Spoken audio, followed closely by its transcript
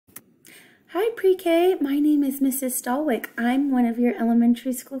Hi Pre-K, my name is Mrs. Stallwick. I'm one of your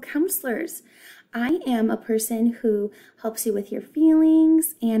elementary school counselors. I am a person who helps you with your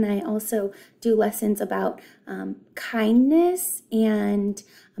feelings, and I also do lessons about kindness and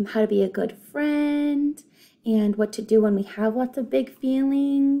how to be a good friend and what to do when we have lots of big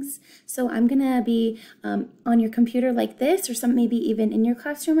feelings. So I'm gonna be on your computer like this, or maybe even in your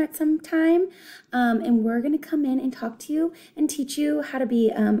classroom at some time, and we're gonna come in and talk to you and teach you how to be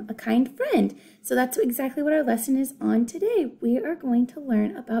a kind friend. So that's exactly what our lesson is on today. We are going to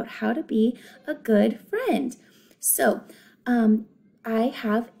learn about how to be a good friend. So I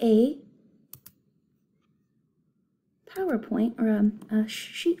have a PowerPoint or a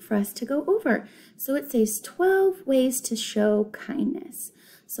sheet for us to go over. So it says 12 ways to show kindness.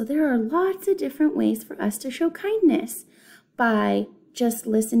 So there are lots of different ways for us to show kindness. By just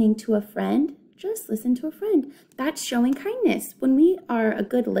listening to a friend, just listen to a friend. That's showing kindness. When we are a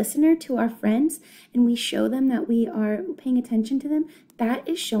good listener to our friends and we show them that we are paying attention to them, that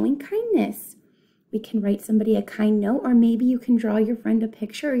is showing kindness. We can write somebody a kind note, or maybe you can draw your friend a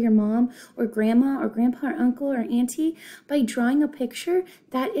picture, or your mom or grandma or grandpa or uncle or auntie. By drawing a picture,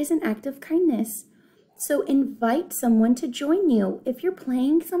 that is an act of kindness. So invite someone to join you. If you're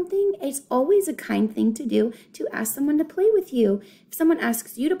playing something, it's always a kind thing to do to ask someone to play with you. If someone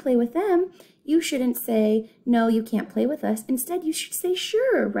asks you to play with them, you shouldn't say, no, you can't play with us. Instead, you should say,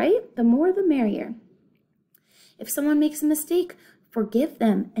 sure, right? The more the merrier. If someone makes a mistake, forgive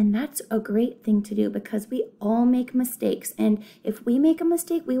them, and that's a great thing to do because we all make mistakes, and if we make a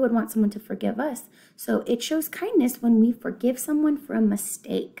mistake, we would want someone to forgive us. So it shows kindness when we forgive someone for a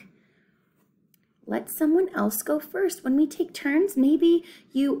mistake. Let someone else go first. When we take turns, maybe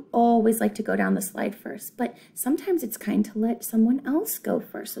you always like to go down the slide first, but sometimes it's kind to let someone else go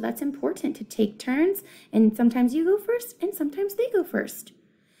first. So that's important, to take turns, and sometimes you go first and sometimes they go first.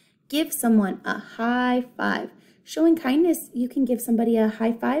 Give someone a high five. Showing kindness, you can give somebody a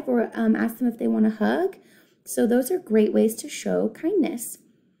high five or ask them if they want a hug. So those are great ways to show kindness.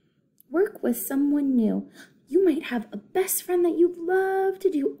 Work with someone new. You might have a best friend that you love to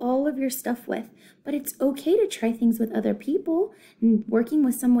do all of your stuff with, but it's okay to try things with other people, and working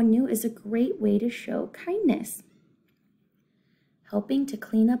with someone new is a great way to show kindness. Helping to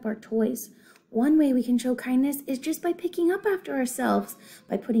clean up our toys. One way we can show kindness is just by picking up after ourselves,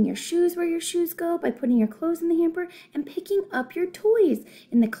 by putting your shoes where your shoes go, by putting your clothes in the hamper, and picking up your toys.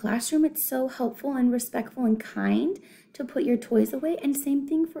 In the classroom, it's so helpful and respectful and kind to put your toys away, and same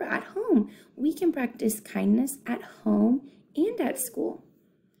thing for at home. We can practice kindness at home and at school.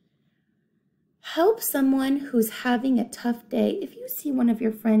 Help someone who's having a tough day. If you see one of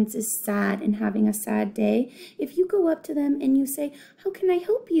your friends is sad and having a sad day, if you go up to them and you say, how can I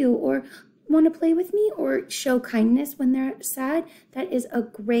help you? Or want to play with me, or show kindness when they're sad, that is a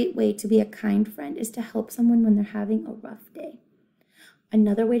great way to be a kind friend, is to help someone when they're having a rough day.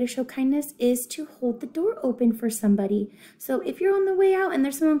 Another way to show kindness is to hold the door open for somebody. So if you're on the way out and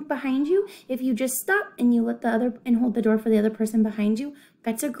there's someone behind you, if you just stop and you let hold the door for the other person behind you,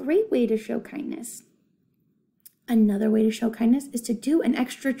 that's a great way to show kindness. Another way to show kindness is to do an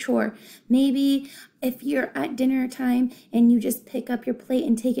extra chore. Maybe if you're at dinner time and you just pick up your plate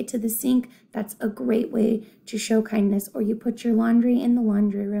and take it to the sink, that's a great way to show kindness. Or you put your laundry in the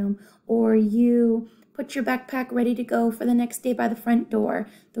laundry room, or you put your backpack ready to go for the next day by the front door.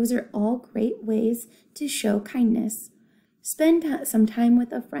 Those are all great ways to show kindness. Spend some time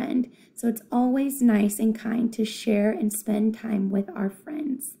with a friend. So it's always nice and kind to share and spend time with our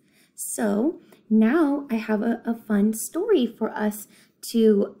friends. So now I have a fun story for us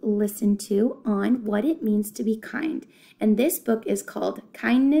to listen to on what it means to be kind. And this book is called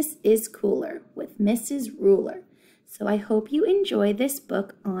Kindness is Cooler with Mrs. Ruler. So I hope you enjoy this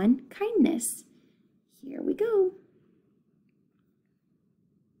book on kindness. Here we go.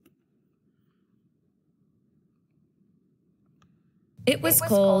 It was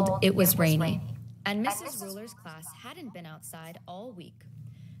cold, it was rainy, and Mrs. Ruler's class hadn't been outside all week.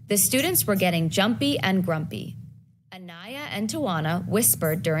 The students were getting jumpy and grumpy. Anaya and Tawana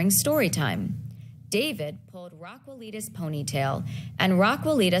whispered during story time. David pulled Rockwellita's ponytail, and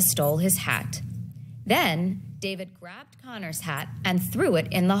Rockwellita stole his hat. Then David grabbed Connor's hat and threw it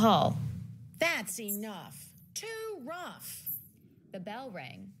in the hall. That's enough. Too rough. The bell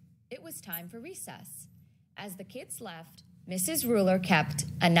rang. It was time for recess. As the kids left, Mrs. Ruler kept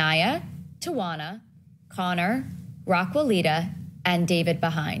Anaya, Tawana, Connor, Rockwellita, and David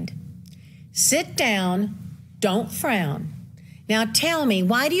behind. Sit down. Don't frown. Now tell me,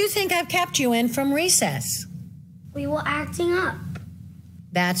 why do you think I've kept you in from recess? We were acting up.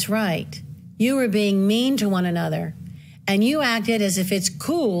 That's right. You were being mean to one another. and you acted as if it's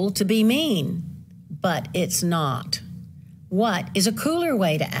cool to be mean. But it's not. What is a cooler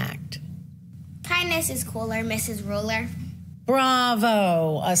way to act? Kindness is cooler, Mrs. Ruler.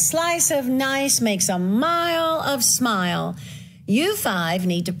 Bravo! A slice of nice makes a mile of smile. You 5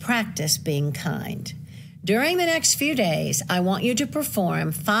 need to practice being kind. During the next few days, I want you to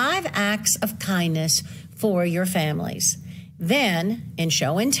perform 5 acts of kindness for your families. Then, in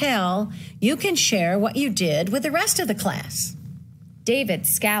show and tell, you can share what you did with the rest of the class. David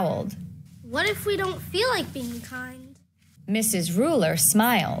scowled. What if we don't feel like being kind? Mrs. Ruler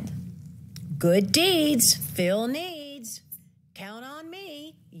smiled. Good deeds fill needs. Count on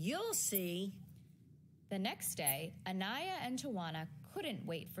me. You'll see. The next day, Anaya and Tawana couldn't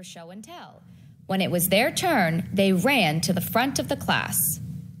wait for show and tell. When it was their turn, they ran to the front of the class.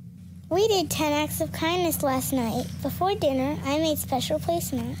 We did 10 acts of kindness last night. Before dinner, I made special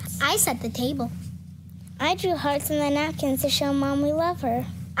placemats. I set the table. I drew hearts on the napkins to show Mom we love her.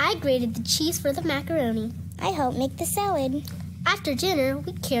 I grated the cheese for the macaroni. I helped make the salad. After dinner,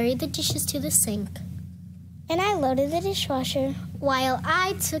 we carried the dishes to the sink. And I loaded the dishwasher. While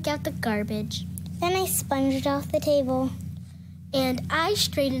I took out the garbage. Then I sponged off the table. And I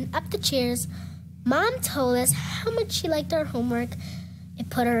straightened up the chairs. Mom told us how much she liked our homework. It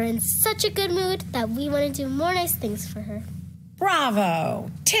put her in such a good mood that we want to do more nice things for her.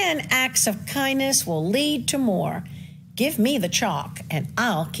 Bravo! 10 acts of kindness will lead to more. Give me the chalk and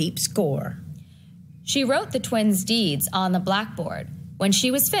I'll keep score. She wrote the twins' deeds on the blackboard. When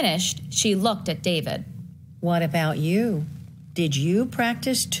she was finished, she looked at David. What about you? Did you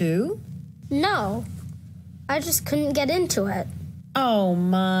practice too? No, I just couldn't get into it. Oh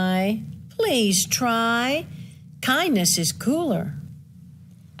my, please try. Kindness is cooler.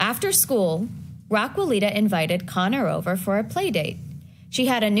 After school, Raquelita invited Connor over for a play date. She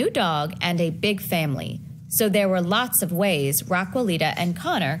had a new dog and a big family, so there were lots of ways Raquelita and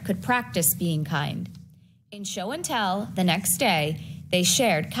Connor could practice being kind. In show and tell the next day, they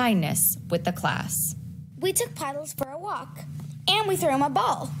shared kindness with the class. We took Puddles for a walk, and we threw him a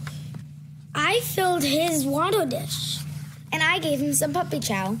ball. I filled his water dish, and I gave him some puppy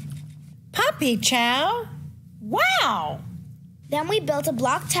chow. Puppy chow? Wow! Then we built a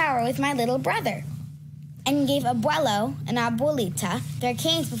block tower with my little brother and gave Abuelo and Abuelita their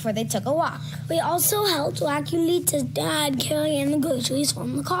canes before they took a walk. We also helped Raquelita's dad carry in the groceries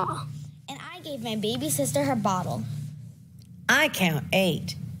from the car. And I gave my baby sister her bottle. I count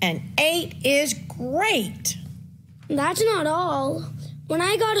 8, and 8 is great. That's not all. When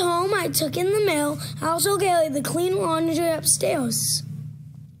I got home, I took in the mail. I also carried the clean laundry upstairs.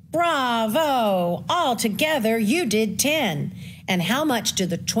 Bravo! Altogether, you did 10. And how much do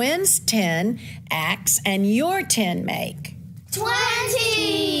the twins' 10 acts and your 10 make?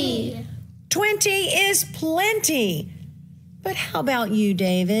 20! 20 is plenty. But how about you,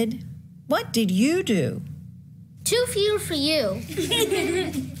 David? What did you do? Too few for you.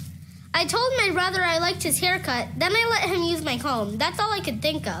 I told my brother I liked his haircut, then I let him use my comb. That's all I could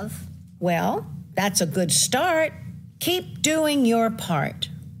think of. Well, that's a good start. Keep doing your part.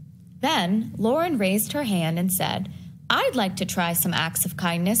 Then Lauren raised her hand and said, I'd like to try some acts of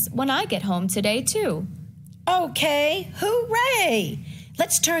kindness when I get home today, too. Okay, hooray!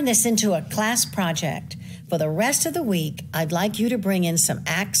 Let's turn this into a class project. For the rest of the week, I'd like you to bring in some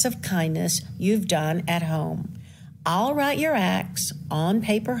acts of kindness you've done at home. I'll write your acts on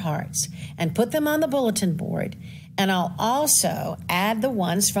paper hearts and put them on the bulletin board, and I'll also add the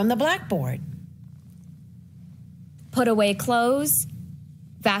ones from the blackboard. Put away clothes,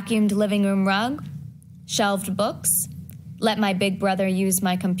 vacuumed living room rug, shelved books, let my big brother use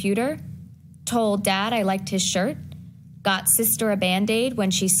my computer, told Dad I liked his shirt, got sister a Band-Aid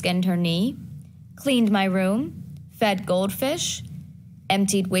when she skinned her knee, cleaned my room, fed goldfish,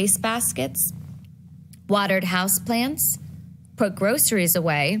 emptied wastebaskets, watered houseplants, put groceries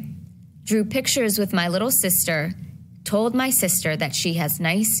away, drew pictures with my little sister, told my sister that she has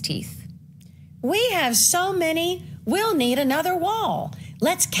nice teeth. We have so many, we'll need another wall.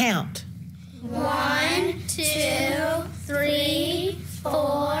 Let's count. 1, 2, 3,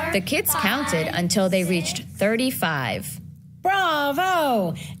 4. The kids counted until they reached 35.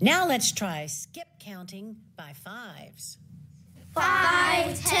 Bravo! Now let's try skip counting by 5s.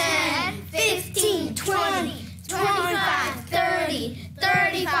 5, 10, 15, 20, 25, 30,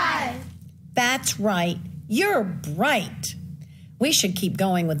 35. That's right. You're bright. We should keep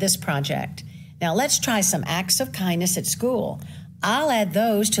going with this project. Now let's try some acts of kindness at school. I'll add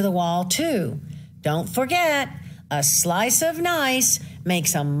those to the wall too. Don't forget, a slice of nice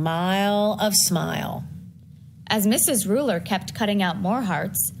makes a mile of smile. As Mrs. Ruler kept cutting out more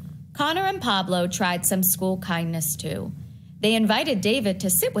hearts, Connor and Pablo tried some school kindness too. They invited David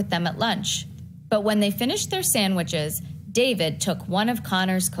to sit with them at lunch. But when they finished their sandwiches, David took one of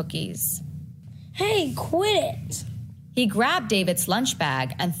Connor's cookies. Hey, quit it. He grabbed David's lunch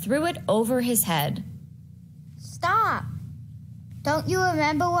bag and threw it over his head. Stop! Don't you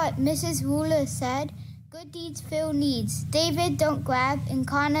remember what Mrs. Ruler said? Good deeds fill needs. David, don't grab, and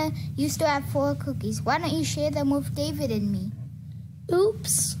Connor used to have 4 cookies. Why don't you share them with David and me?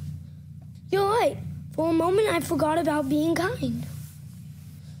 Oops. You're right. For a moment, I forgot about being kind.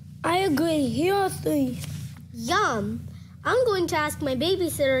 I agree. Here are 3. Yum! I'm going to ask my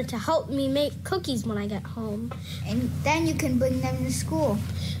babysitter to help me make cookies when I get home. And then you can bring them to school.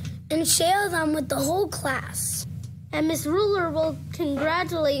 And share them with the whole class. And Miss Ruler will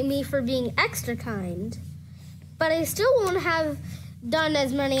congratulate me for being extra kind. But I still won't have done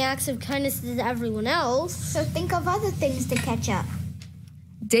as many acts of kindness as everyone else. So think of other things to catch up.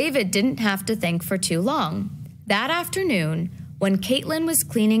 David didn't have to think for too long. That afternoon, when Caitlin was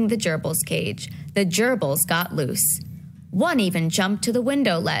cleaning the gerbil's cage, the gerbils got loose. One even jumped to the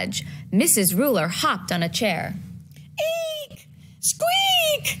window ledge. Mrs. Ruler hopped on a chair. Eek!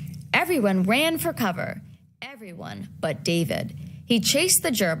 Squeak! Everyone ran for cover. Everyone but David. He chased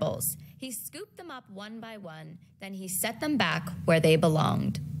the gerbils. He scooped them up one by one. Then he set them back where they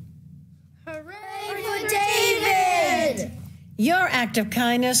belonged. Hooray for David! Your act of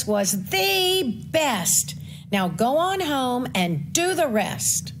kindness was the best. Now go on home and do the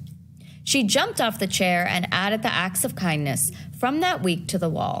rest. She jumped off the chair and added the acts of kindness from that week to the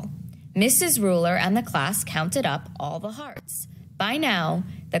wall. Mrs. Ruler and the class counted up all the hearts. By now,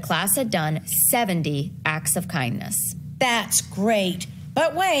 the class had done 70 acts of kindness. That's great.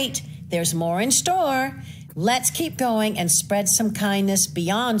 But wait, there's more in store. Let's keep going and spread some kindness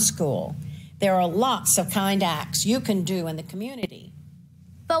beyond school. There are lots of kind acts you can do in the community.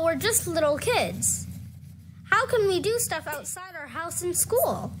 But we're just little kids. How can we do stuff outside our house and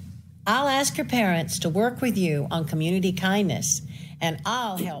school? I'll ask your parents to work with you on community kindness, and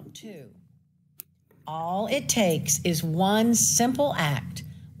I'll help too. All it takes is one simple act,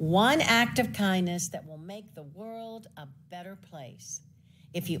 one act of kindness that will make the world a better place.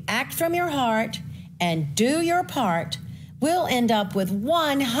 If you act from your heart and do your part, we'll end up with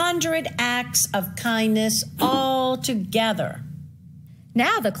 100 acts of kindness all together.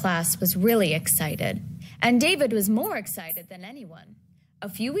 Now the class was really excited, and David was more excited than anyone. A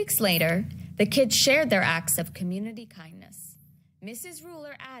few weeks later, the kids shared their acts of community kindness. Mrs.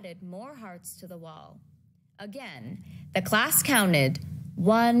 Ruler added more hearts to the wall. Again, the class counted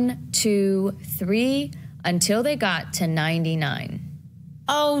 1, 2, 3 until they got to 99.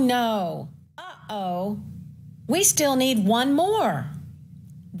 Oh no. Uh-oh. We still need one more.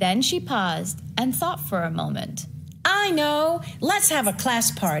 Then she paused and thought for a moment. I know. Let's have a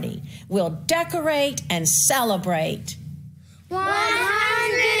class party. We'll decorate and celebrate. 100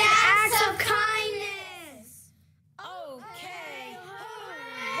 acts of kindness! Okay.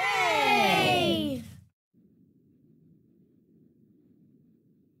 Hooray!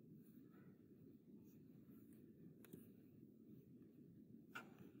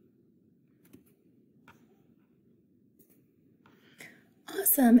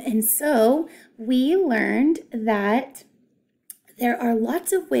 Awesome. And so we learned that there are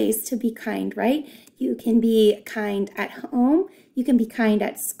lots of ways to be kind, right? You can be kind at home. You can be kind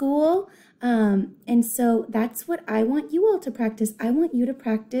at school. And so that's what I want you all to practice. I want you to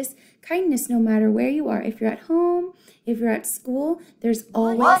practice kindness no matter where you are. If you're at home, if you're at school, there's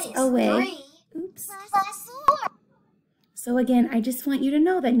always a way. Oops. So again, I just want you to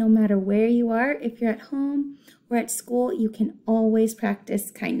know that no matter where you are, if you're at home or at school, you can always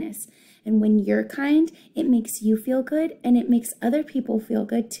practice kindness. And when you're kind, it makes you feel good and it makes other people feel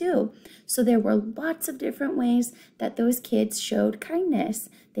good too. So there were lots of different ways that those kids showed kindness.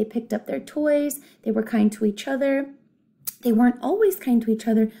 They picked up their toys, they were kind to each other. They weren't always kind to each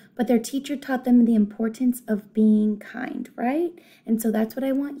other, but their teacher taught them the importance of being kind, right? And so that's what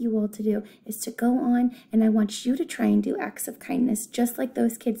I want you all to do, is to go on, and I want you to try and do acts of kindness just like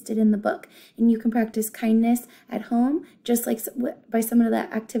those kids did in the book. And you can practice kindness at home, just like by some of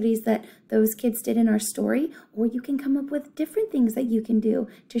the activities that those kids did in our story, or you can come up with different things that you can do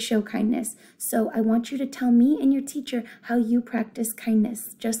to show kindness. So I want you to tell me and your teacher how you practice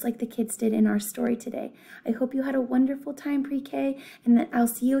kindness, just like the kids did in our story today. I hope you had a wonderful time, pre-K, and that I'll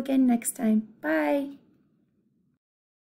see you again next time. Bye.